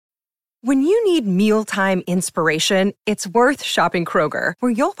When you need mealtime inspiration, it's worth shopping Kroger,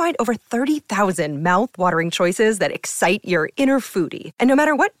 where you'll find over 30,000 mouth-watering choices that excite your inner foodie. And no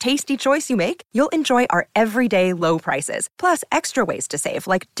matter what tasty choice you make, you'll enjoy our everyday low prices, plus extra ways to save,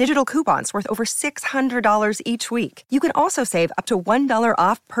 like digital coupons worth over $600 each week. You can also save up to $1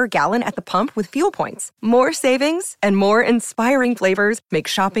 off per gallon at the pump with fuel points. More savings and more inspiring flavors make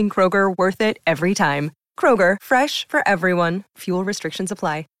shopping Kroger worth it every time. Kroger, fresh for everyone. Fuel restrictions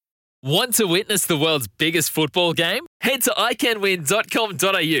apply. Want to witness the world's biggest football game? Head to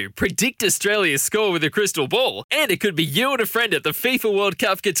iCanWin.com.au, predict Australia's score with a crystal ball, and it could be you and a friend at the FIFA World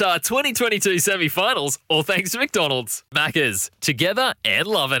Cup Qatar 2022 semi-finals, all thanks to McDonald's. Maccas, together and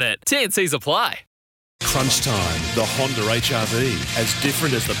loving it. TNCs apply. Crunch time, the Honda HR-V. As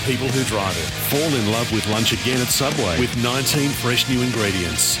different as the people who drive it. Fall in love with lunch again at Subway with 19 fresh new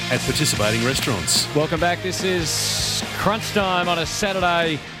ingredients at participating restaurants. Welcome back. This is Crunch time on a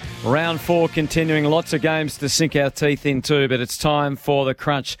Saturday. Round 4 continuing. Lots of games to sink our teeth into, but it's time for the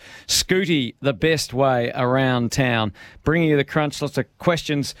Crunch. Scooty, the best way around town. Bringing you the Crunch. Lots of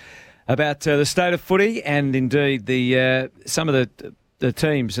questions about the state of footy and indeed the some of the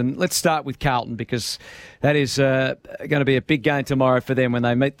teams. And let's start with Carlton, because that is going to be a big game tomorrow for them when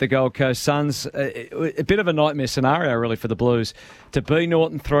they meet the Gold Coast Suns. A bit of a nightmare scenario, really, for the Blues to be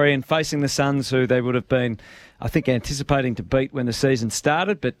Norton 3 and facing the Suns, who they would have been, I think, anticipating to beat when the season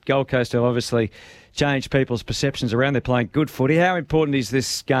started. But Gold Coast have obviously changed people's perceptions around. They're playing good footy. How important is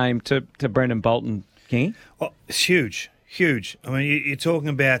this game to Brendan Bolton, King? Well, it's huge. Huge. I mean, you're talking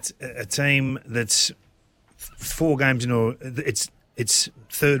about a team that's 4 games into its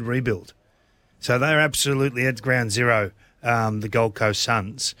third rebuild. So they're absolutely at ground zero, the Gold Coast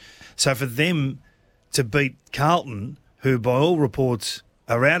Suns. So for them to beat Carlton, who by all reports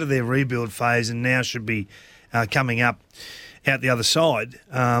are out of their rebuild phase and now should be coming up out the other side,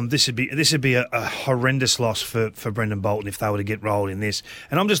 this would be a horrendous loss for Brendan Bolton if they were to get rolled in this.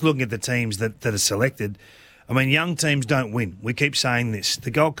 And I'm just looking at the teams that are selected. I mean, young teams don't win. We keep saying this.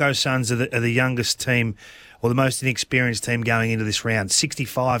 The Gold Coast Suns are the youngest team, or the most inexperienced team going into this round.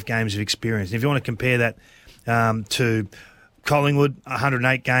 65 games of experience. And if you want to compare that to Collingwood,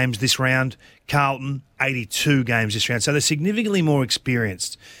 108 games this round. Carlton, 82 games this round. So they're significantly more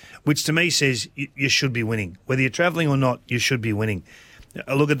experienced, which to me says you should be winning. Whether you're travelling or not, you should be winning.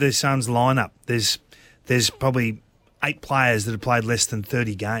 Look at the Suns lineup. There's probably 8 players that have played less than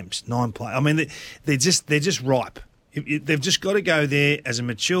 30 games. 9 players. I mean, they're just ripe. They've just got to go there as a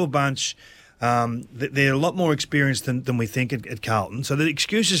mature bunch. They're a lot more experienced than we think at Carlton. So the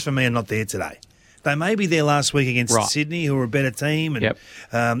excuses for me are not there today. They may be there last week against Sydney, who are a better team and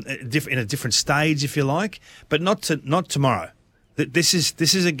in a different stage, if you like, but not tomorrow. This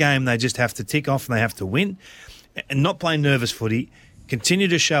is a game they just have to tick off and they have to win, and not play nervous footy. Continue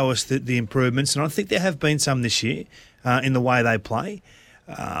to show us the improvements, and I think there have been some this year in the way they play.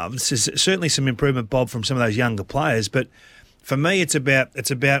 This is certainly some improvement, Bob, from some of those younger players, but for me, it's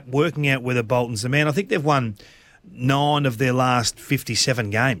about working out whether Bolton's the man. I think they've won 9 of their last 57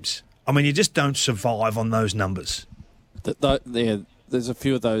 games. I mean, you just don't survive on those numbers. There's a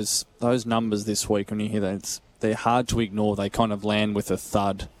few of those numbers this week when you hear that. They're hard to ignore. They kind of land with a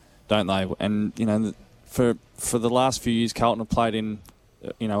thud, don't they? And, you know, for the last few years, Carlton have played in,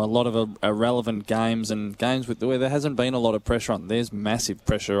 you know, a lot of irrelevant games and games where there hasn't been a lot of pressure on. There's massive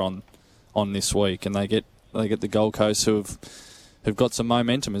pressure on this week, and they get the Gold Coast who've got some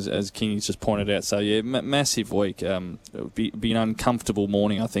momentum, as Kingy's just pointed out. So, yeah, massive week. It would be an uncomfortable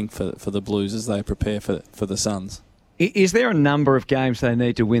morning, I think, for the Blues as they prepare for the Suns. Is there a number of games they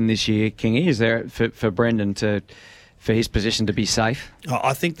need to win this year, Kingy? Is there for Brendan for his position to be safe?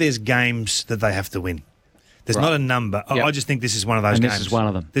 I think there's games that they have to win. There's not a number. Yep. I just think this is one of those games. This is one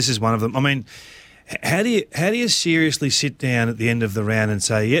of them. This is one of them. I mean, how do you seriously sit down at the end of the round and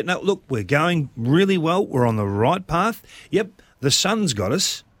say, yeah, no, look, we're going really well. We're on the right path. Yep, the Suns got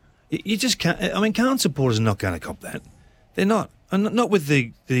us. You just can't. I mean, Carlton supporters are not going to cop that. They're not. And not with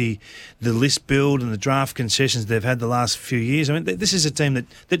the list build and the draft concessions they've had the last few years. I mean, this is a team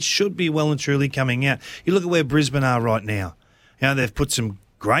that should be well and truly coming out. You look at where Brisbane are right now. You know, they've put some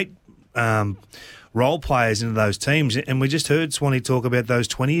great role players into those teams, and we just heard Swanee talk about those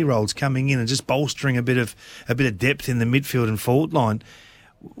 20-year-olds coming in and just bolstering a bit of depth in the midfield and forward line.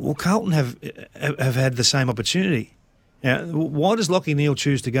 Well, Carlton have had the same opportunity. Now, why does Lachie Neale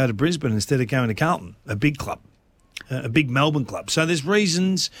choose to go to Brisbane instead of going to Carlton, a big club? A big Melbourne club. So there's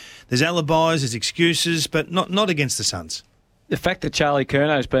reasons, there's alibis, there's excuses, but not against the Suns. The fact that Charlie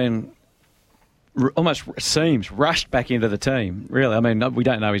Curnow's been almost seems rushed back into the team, really. I mean, we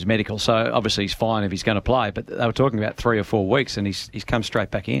don't know his medical, so obviously he's fine if he's going to play, but they were talking about 3 or 4 weeks, and he's come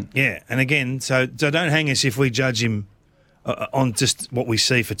straight back in. Yeah, and again, so don't hang us if we judge him on just what we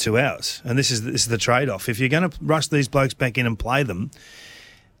see for 2 hours. And this is the trade-off. If you're going to rush these blokes back in and play them,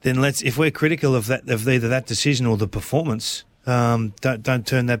 then if we're critical of either that decision or the performance, don't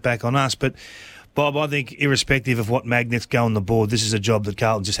turn that back on us. But Bob, I think irrespective of what magnets go on the board, this is a job that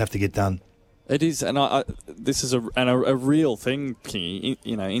Carlton just have to get done. It is, and this is a real thing, Kingy.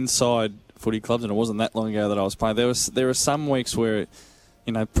 Inside footy clubs, and it wasn't that long ago that I was playing. There are some weeks where,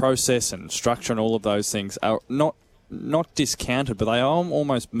 process and structure and all of those things are not discounted, but they are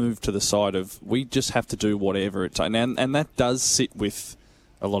almost moved to the side of we just have to do whatever it takes, and that does sit with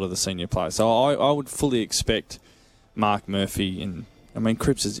a lot of the senior players. So I would fully expect Mark Murphy and. I mean,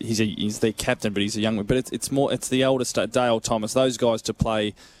 Cripps he's their captain, but he's a young one. But it's the eldest, Dale Thomas, those guys to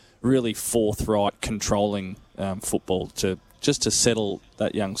play really forthright, controlling football to settle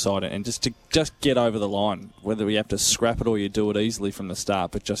that young side and just get over the line. Whether we have to scrap it or you do it easily from the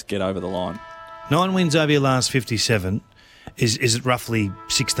start, but just get over the line. 9 wins over your last 57 is at roughly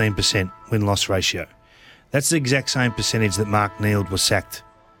 16% win-loss ratio. That's the exact same percentage that Mark Neild was sacked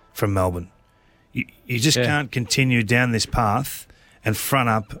from Melbourne. You just can't continue down this path and front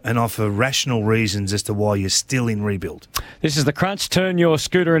up and offer rational reasons as to why you're still in rebuild. This is The Crunch. Turn your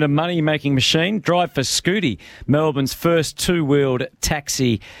scooter into a money-making machine. Drive for Scooty, Melbourne's first two-wheeled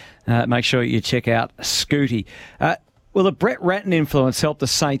taxi. Make sure you check out Scooty. Will the Brett Ratton influence help the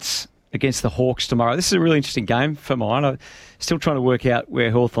Saints against the Hawks tomorrow? This is a really interesting game for mine. I'm still trying to work out where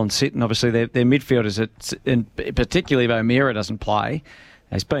Hawthorn sit, and obviously their midfielders, and particularly if O'Meara doesn't play.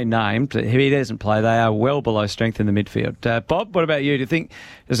 He's been named. If he doesn't play, they are well below strength in the midfield. Bob, what about you? Do you think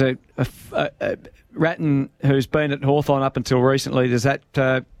there's a Ratton who's been at Hawthorn up until recently, does that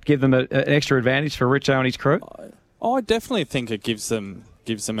give them an extra advantage for Richo and his crew? I definitely think it gives them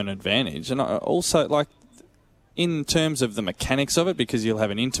an advantage. And also, in terms of the mechanics of it, because you'll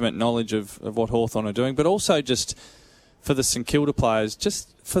have an intimate knowledge of what Hawthorn are doing, but also just for the St Kilda players,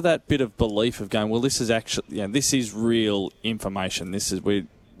 just for that bit of belief of going, well, this is actually, this is real information. This is we're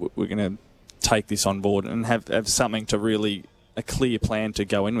going to take this on board and have something to really a clear plan to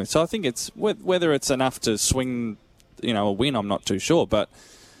go in with. So I think it's whether it's enough to swing, a win. I'm not too sure, but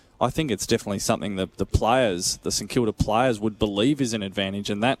I think it's definitely something that the St Kilda players would believe is an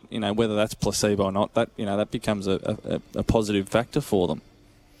advantage, and that whether that's placebo or not, that that becomes a positive factor for them.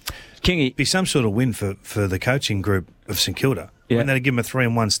 Kingy. It'd be some sort of win for the coaching group of St Kilda. Yeah. When they'd give them a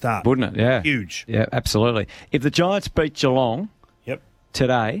 3-1 start. Wouldn't it? Yeah. Huge. Yeah, absolutely. If the Giants beat Geelong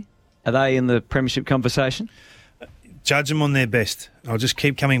today, are they in the premiership conversation? Judge them on their best. I'll just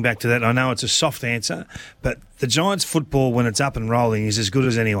keep coming back to that. I know it's a soft answer, but the Giants' football, when it's up and rolling, is as good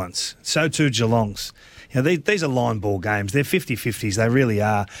as anyone's. So too Geelong's. These are line ball games. They're 50-50s. They really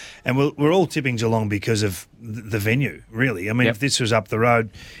are. And we're all tipping Geelong because of the venue, really. I mean, if this was up the road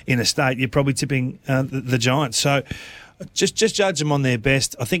in a state, you're probably tipping the Giants. So just judge them on their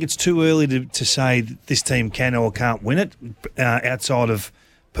best. I think it's too early to say that this team can or can't win it outside of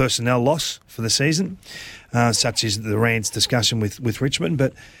personnel loss for the season, such as the Rants discussion with Richmond.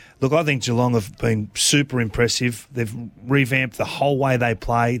 But look, I think Geelong have been super impressive. They've revamped the whole way they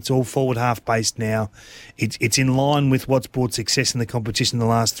play. It's all forward half based now. It's in line with what's brought success in the competition the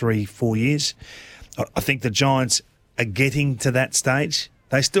last 3-4 years. I think the Giants are getting to that stage.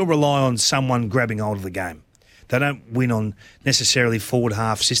 They still rely on someone grabbing hold of the game. They don't win on necessarily forward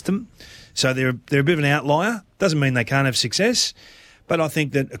half system. So they're a bit of an outlier. Doesn't mean they can't have success. But I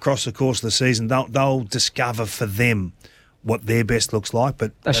think that across the course of the season, they'll discover for them what their best looks like.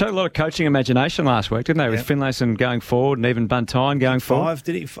 But they showed a lot of coaching imagination last week, didn't they? With Finlayson going forward and even Buntine going forward. 5,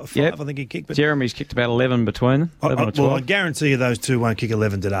 did he? 5, I think he kicked. But Jeremy's kicked about 11 between them. 11 or 12. Well, I guarantee you those two won't kick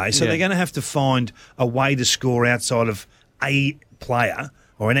 11 today. So they're going to have to find a way to score outside of a player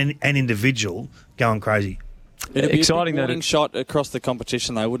or an individual going crazy. It'd be exciting a big shot across the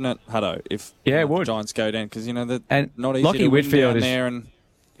competition, though, wouldn't it, Hutto? If it would. The Giants go down, because they're not easy Lockie to win Whitfield down there. And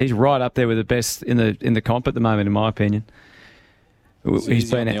he's right up there with the best in the comp at the moment, in my opinion. He's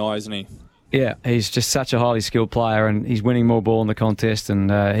been on the eye, isn't he? Yeah, he's just such a highly skilled player, and he's winning more ball in the contest.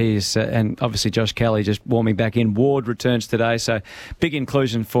 And and obviously Josh Kelly just warming back in. Ward returns today, so big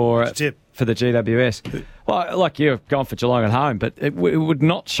inclusion for the GWS. Well, like you've gone for Geelong at home, but it would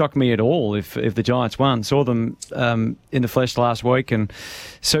not shock me at all if the Giants won. Saw them in the flesh last week, and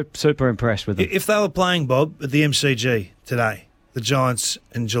super impressed with them. If they were playing, Bob, at the MCG today, the Giants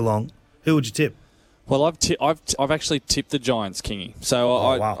and Geelong, who would you tip? Well, I've actually tipped the Giants, Kingy.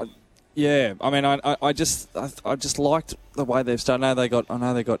 So Yeah, I mean, I just liked the way they've started. I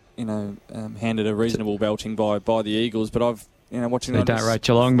know they got handed a reasonable belting by the Eagles, but watching. You don't rate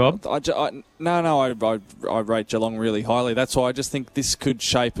Geelong, Bob? I rate Geelong really highly. That's why I just think this could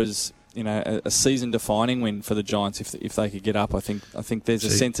shape as a season-defining win for the Giants if they could get up. I think there's a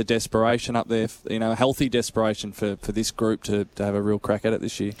sense of desperation up there, a healthy desperation for this group to have a real crack at it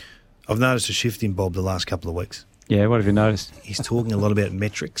this year. I've noticed a shift in Bob the last couple of weeks. Yeah, what have you noticed? He's talking a lot about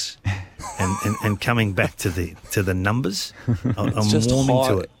metrics and coming back to the numbers. I'm warming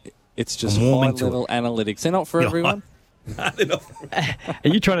to it. It's just high-level analytics. They're not for everyone. No, they're not. Are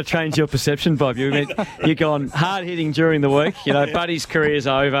you trying to change your perception, Bob? You're gone hard-hitting during the week. Buddy's career's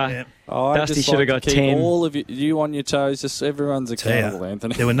over. Yeah. Dusty should have got 10. All of you on your toes. Just everyone's accountable,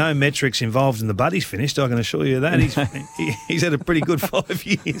 Anthony. There were no metrics involved in the Buddy's finished, I can assure you that. He's had a pretty good 5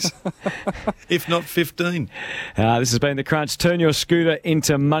 years, if not 15. This has been The Crunch. Turn your scooter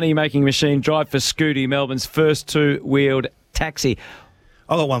into money-making machine. Drive for Scooty, Melbourne's first two-wheeled taxi.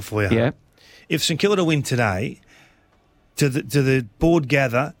 I've got one for you. Yeah. If St Kilda win today, do the board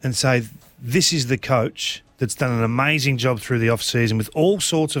gather and say, this is the coach that's done an amazing job through the off-season with all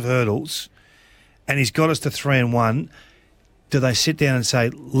sorts of hurdles, and he's got us to 3-1. Do they sit down and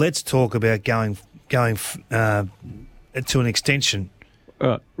say, let's talk about going to an extension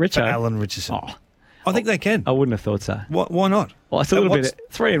for Alan Richardson? Oh, I think they can. I wouldn't have thought so. Why not? Well, it's a little bit.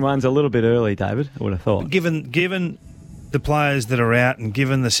 3-1's a little bit early, David. I would have thought. Given the players that are out and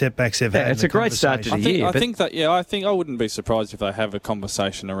given the setbacks they've had. It's a great start to the year. I think I wouldn't be surprised if they have a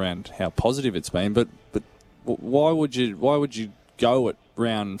conversation around how positive it's been. But why would you go at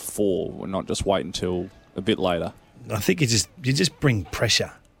round 4 and not just wait until a bit later? I think you just bring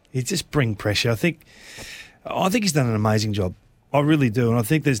pressure. I think he's done an amazing job. I really do, and I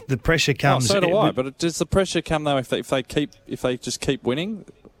think the pressure comes. So do I. But does the pressure come though if they just keep winning,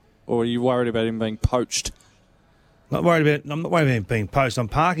 or are you worried about him being poached? I'm not worried about him being poached. I'm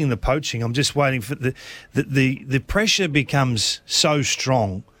parking the poaching. I'm just waiting for the pressure becomes so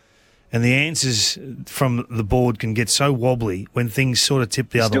strong, and the answers from the board can get so wobbly when things sort of tip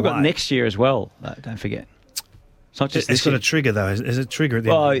the other way. Still got next year as well, though, don't forget. It's not just it's got a trigger, though. There's a trigger at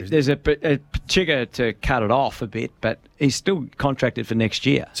the end. Well, there's a trigger to cut it off a bit, but he's still contracted for next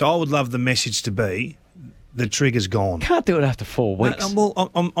year. So I would love the message to be the trigger's gone. Can't do it after 4 weeks.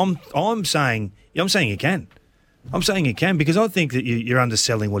 I'm saying you can. I'm saying you can because I think that you're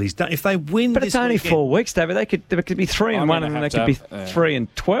underselling what he's done. If they win, but it's only 4 weeks, David. They could be 3-1, and they could be 3-12.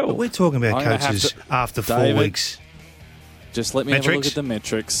 But we're talking about coaches after 4 weeks. Just let me have a look at the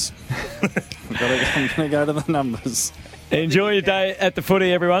metrics. I'm going to go to the numbers. Enjoy your day at the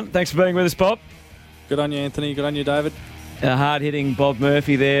footy, everyone. Thanks for being with us, Bob. Good on you, Anthony. Good on you, David. A hard-hitting Bob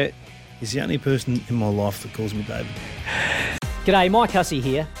Murphy there. He's the only person in my life that calls me David. G'day, Mike Hussey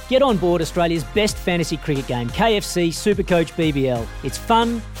here. Get on board Australia's best fantasy cricket game, KFC Supercoach BBL. It's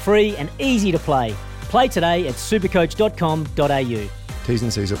fun, free and easy to play. Play today at supercoach.com.au. T's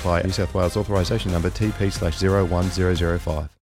and C's apply. New South Wales authorisation number TP/01005.